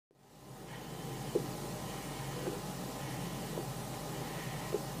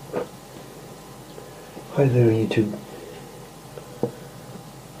Hi there, YouTube.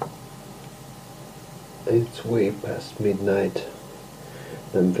 It's way past midnight.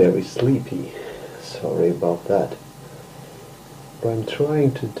 I'm very sleepy. Sorry about that. What I'm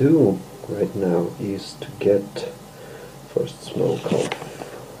trying to do right now is to get first smoke off.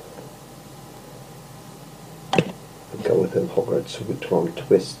 I go with a Hogwarts Witron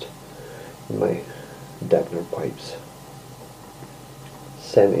twist in my Dagner pipes.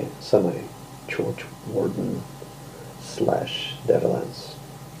 Semi George Warden / Devilance.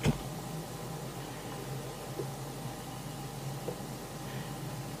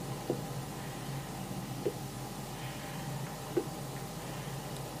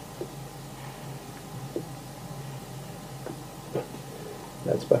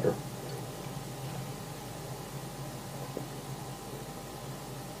 That's better.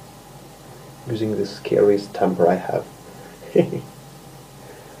 Using the scariest temper I have.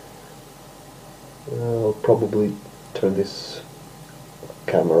 I'll probably turn this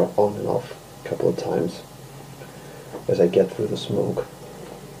camera on and off a couple of times as I get through the smoke,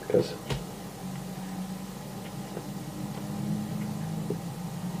 because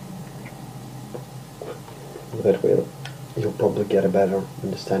that way you'll probably get a better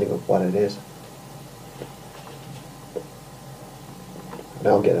understanding of what it is. And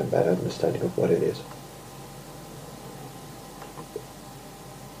I'll get a better understanding of what it is.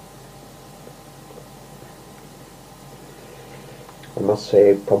 I must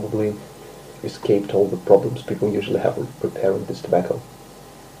say, I probably escaped all the problems people usually have with preparing this tobacco.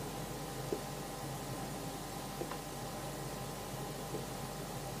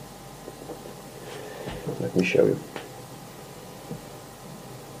 Let me show you.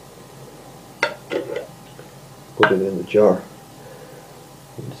 Put it in the jar.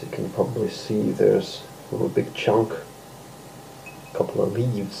 As you can probably see, there's a little big chunk, a couple of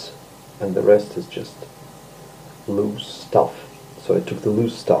leaves, and the rest is just loose stuff. So I took the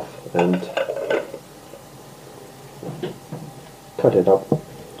loose stuff and cut it up,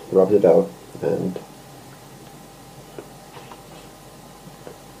 rubbed it out, and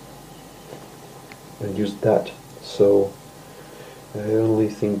used that. So I only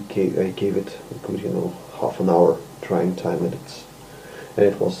think I gave it a good, half an hour drying time, and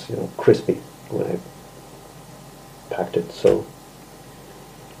it was, crispy when I packed it. So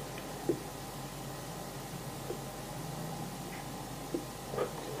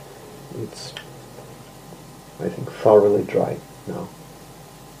it's, I think, thoroughly dry now.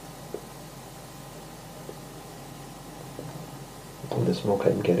 And the smoke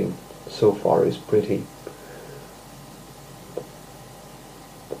I'm getting so far is pretty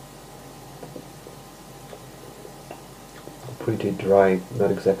dry,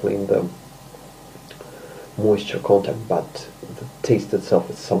 not exactly in the moisture content, but the taste itself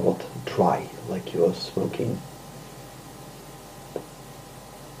is somewhat dry, like you are smoking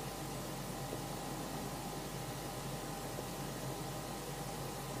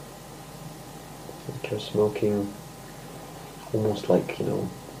almost like,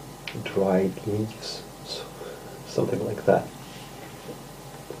 dried leaves, so, something like that.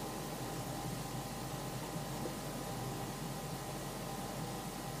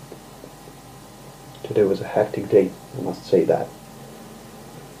 Today was a hectic day, I must say that.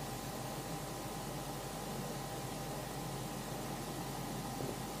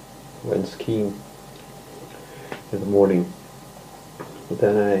 Went skiing in the morning, but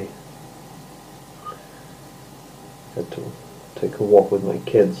then I had to take a walk with my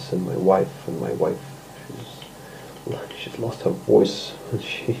kids and my wife, she's lost her voice.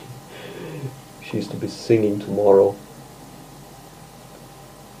 She used to be singing tomorrow.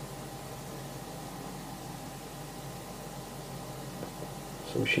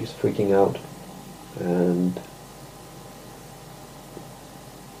 So she's freaking out, and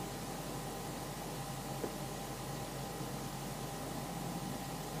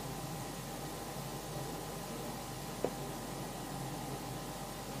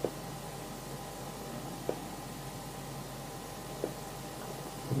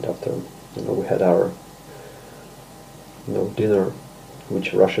after we had our dinner,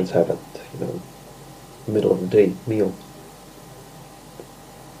 which Russians have at middle of the day meal.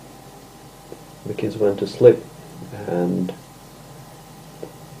 The kids went to sleep, and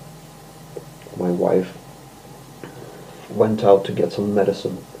my wife went out to get some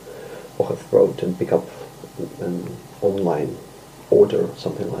medicine for her throat and pick up an online order,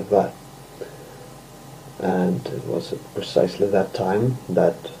 something like that. And it was at precisely that time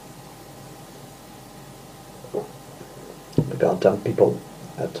that the goddamn people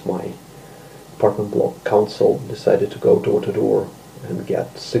at my apartment block council decided to go door to door and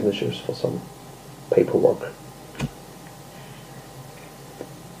get signatures for some paperwork.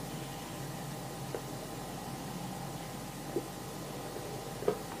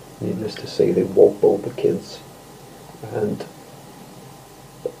 Needless to say, they woke both the kids, and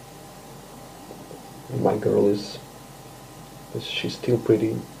my girl she's still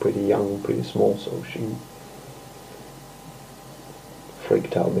pretty young, pretty small, so she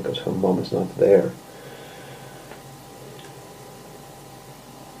freaked out because her mom is not there.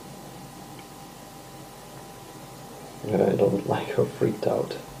 And I don't like her freaked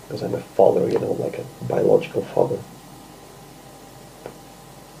out, because I'm a father, you know, like a biological father.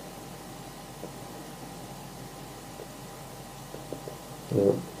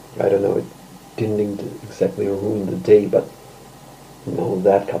 I don't know, it didn't exactly ruin the day, but you know,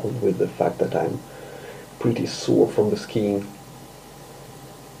 that coupled with the fact that I'm pretty sore from the skiing.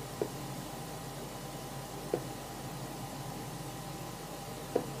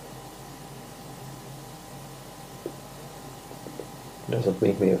 Doesn't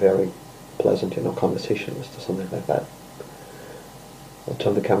make me a very pleasant, you know, conversationalist or something like that. I'll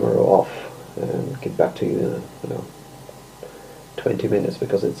turn the camera off and get back to you in, you know, 20 minutes,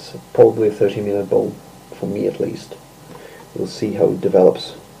 because it's probably a 30-minute bowl, for me at least. We'll see how it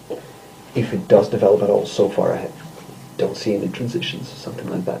develops. If it does develop at all. So far I don't see any transitions or something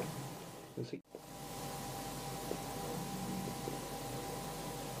like that. We'll see.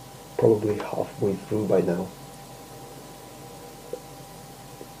 Probably halfway through by now.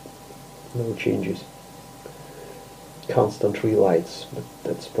 No changes. Constant relights, but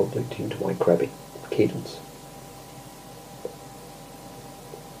that's probably due to my crappy cadence.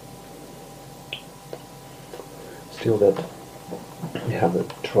 Still that you have a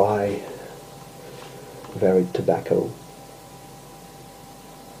dry, very tobacco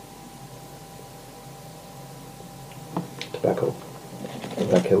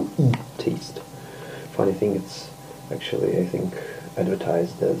taste. Funny thing, it's actually, I think,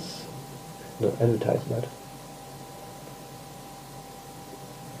 advertised as, not advertised, but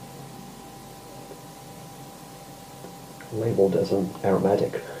labeled as an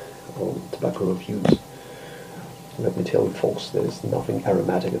aromatic on tobacco reviews. Let me tell you folks, there is nothing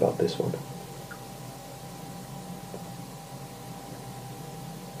aromatic about this one.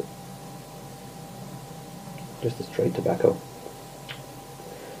 Just a straight tobacco.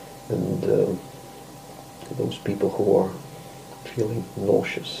 And those people who are feeling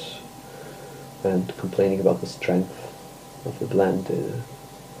nauseous and complaining about the strength of the blend,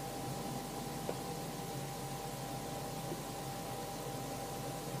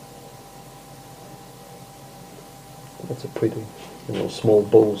 that's a pretty, you know, small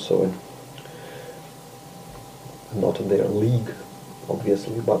bowl, so I'm not in their league,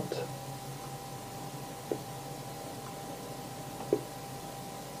 obviously, but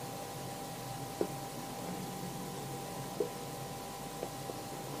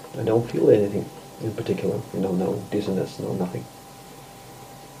I don't feel anything in particular, you know, no dizziness, no nothing.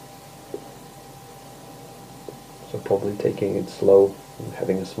 So probably taking it slow and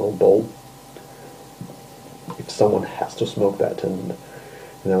having a small bowl. If someone has to smoke that and,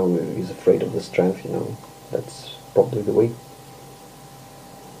 you know, is afraid of the strength, you know, that's probably the way.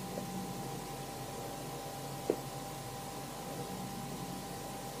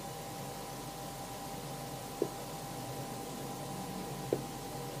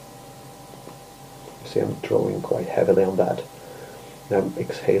 See, I'm drawing quite heavily on that. I'm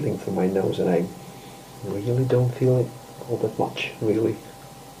exhaling through my nose, and I really don't feel it all that much, really.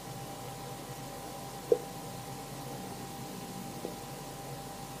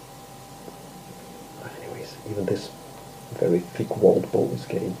 Anyways, even this very thick-walled bowl is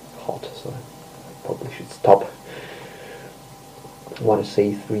getting hot, so I probably should stop. I want to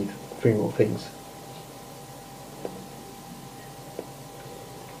say three more things.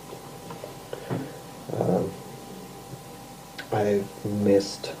 I've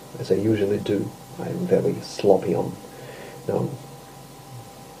missed, as I usually do, I'm very sloppy on, you know,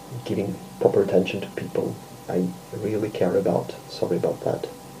 giving proper attention to people I really care about. Sorry about that.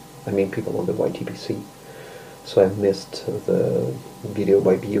 I mean people on the YTPC. So I missed the video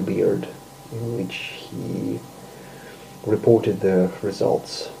by Beard, in which he reported the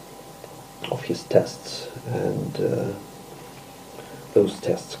results of his tests, and those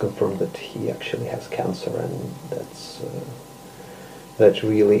tests confirmed that he actually has cancer, and that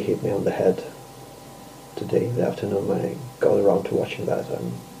really hit me on the head today in the afternoon when I got around to watching that.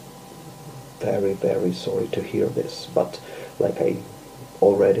 I'm very, very sorry to hear this, but like I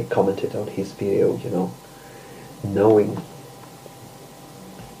already commented on his video, you know, knowing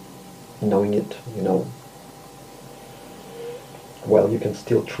it, you know, well, you can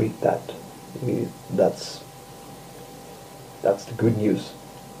still treat that That's the good news.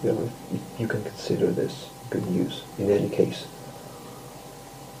 You know, you can consider this good news in any case.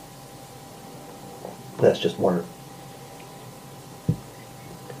 That's just one.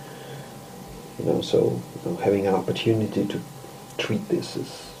 So having an opportunity to treat this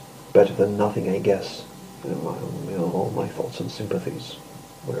is better than nothing, I guess. All my thoughts and sympathies,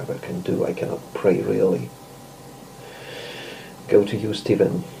 whatever I can do, I cannot pray really. Go to you,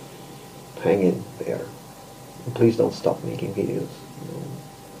 Stephen. Hang in there. And please don't stop making videos.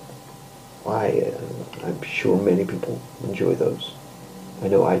 I'm sure many people enjoy those. I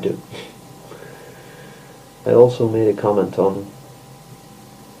know I do. I also made a comment on.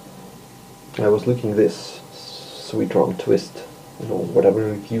 I was looking this Sweet Rom Twist, whatever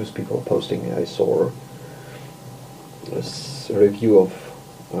reviews people are posting. I saw a review of,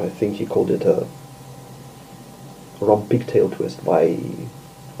 I think he called it a Rom Pigtail Twist by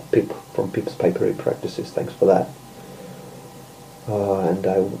Pip from Pip's Pipery Practices. Thanks for that. And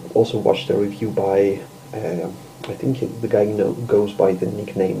I also watched a review by, I think the guy goes by the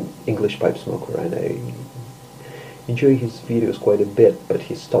nickname English Pipe Smoker, and I enjoy his videos quite a bit, but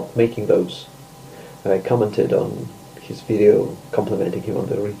he stopped making those. And I commented on his video complimenting him on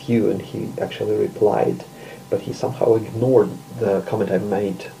the review, and he actually replied, but he somehow ignored the comment I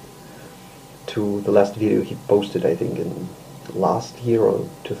made to the last video he posted, I think in last year or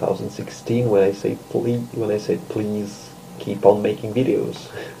 2016, when I said please keep on making videos.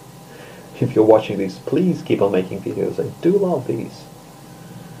 If you're watching this, please keep on making videos. I do love these.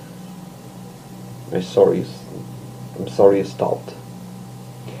 I'm sorry you stopped.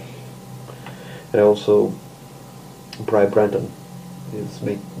 And also, Brian Brandon is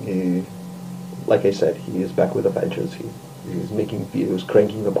like I said, he is back with a vengeance. He's making videos,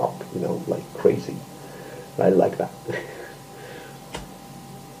 cranking them up, like crazy. I like that.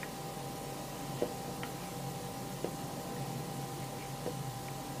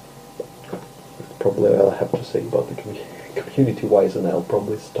 Probably I'll have to say about the community-wise, and I'll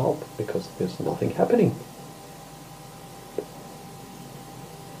probably stop because there's nothing happening.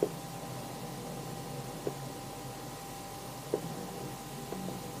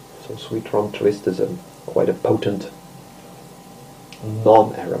 So Sweet Rom Twist is quite a potent,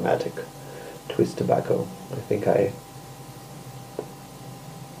 non-aromatic twist tobacco. I think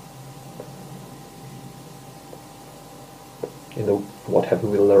in the What Have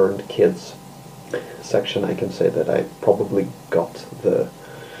We Learned Kids section, I can say that I probably got the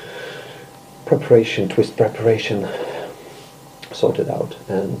twist preparation sorted out,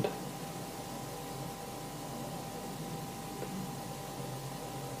 and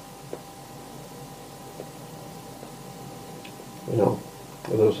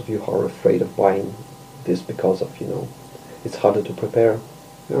for those of you who are afraid of buying this because of, it's harder to prepare,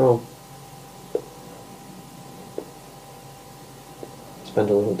 spend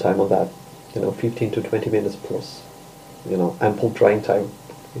a little time on that, 15 to 20 minutes plus, ample drying time.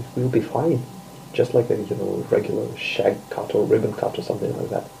 It will be fine, just like a, regular shag cut or ribbon cut or something like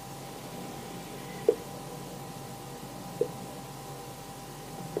that.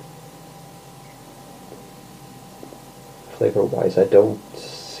 Flavor-wise, I don't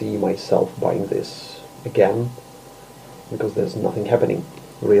see myself buying this again, because there's nothing happening,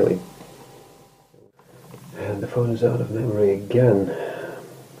 really. And the phone is out of memory again.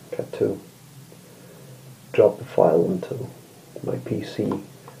 Got to drop the file into my PC.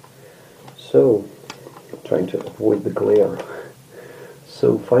 So, trying to avoid the glare.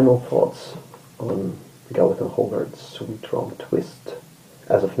 So, final thoughts on Gallican Hogarth's Sweet Rom Twist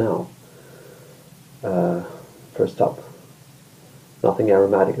as of now. First up, nothing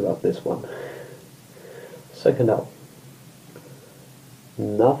aromatic about this one. Second up,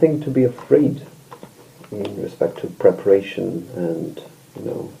 nothing to be afraid in respect to preparation and,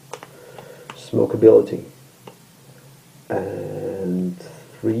 smokability. And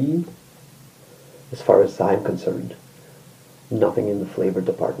three, as far as I'm concerned, nothing in the flavor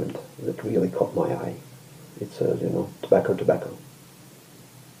department that really caught my eye. It's tobacco.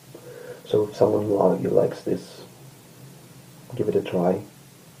 So if someone you likes this, give it a try.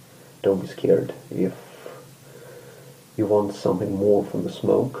 Don't be scared. If you want something more from the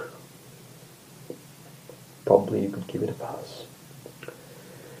smoke, probably you could give it a pass.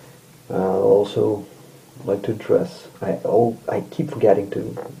 Also, like to address, I keep forgetting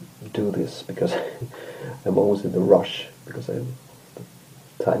to do this because I'm always in the rush because I have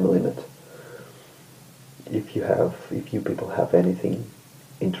the time limit. If you people have anything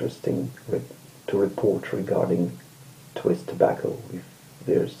interesting to report regarding twist tobacco, if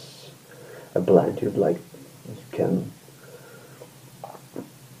there's a blend you'd like, you can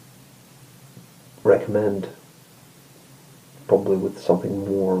recommend, probably with something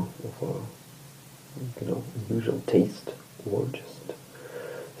more of a unusual taste, or just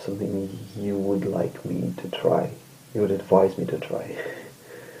something you would like me to try, you would advise me to try.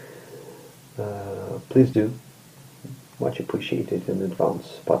 Please do. Much appreciated in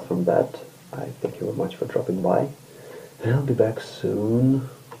advance. Apart from that, I thank you very much for dropping by. And I'll be back soon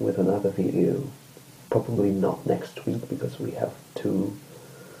with another video. Probably not next week because we have 2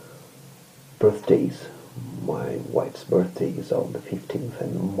 birthdays. My wife's birthday is on the 15th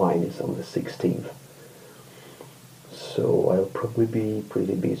and mine is on the 16th. So I'll probably be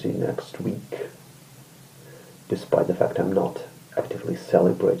pretty busy next week, despite the fact I'm not actively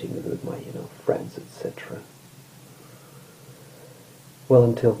celebrating it with my friends, etc. Well,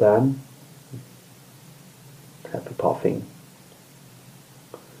 until then, happy puffing,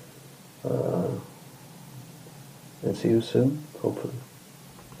 and see you soon, hopefully.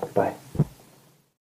 Bye.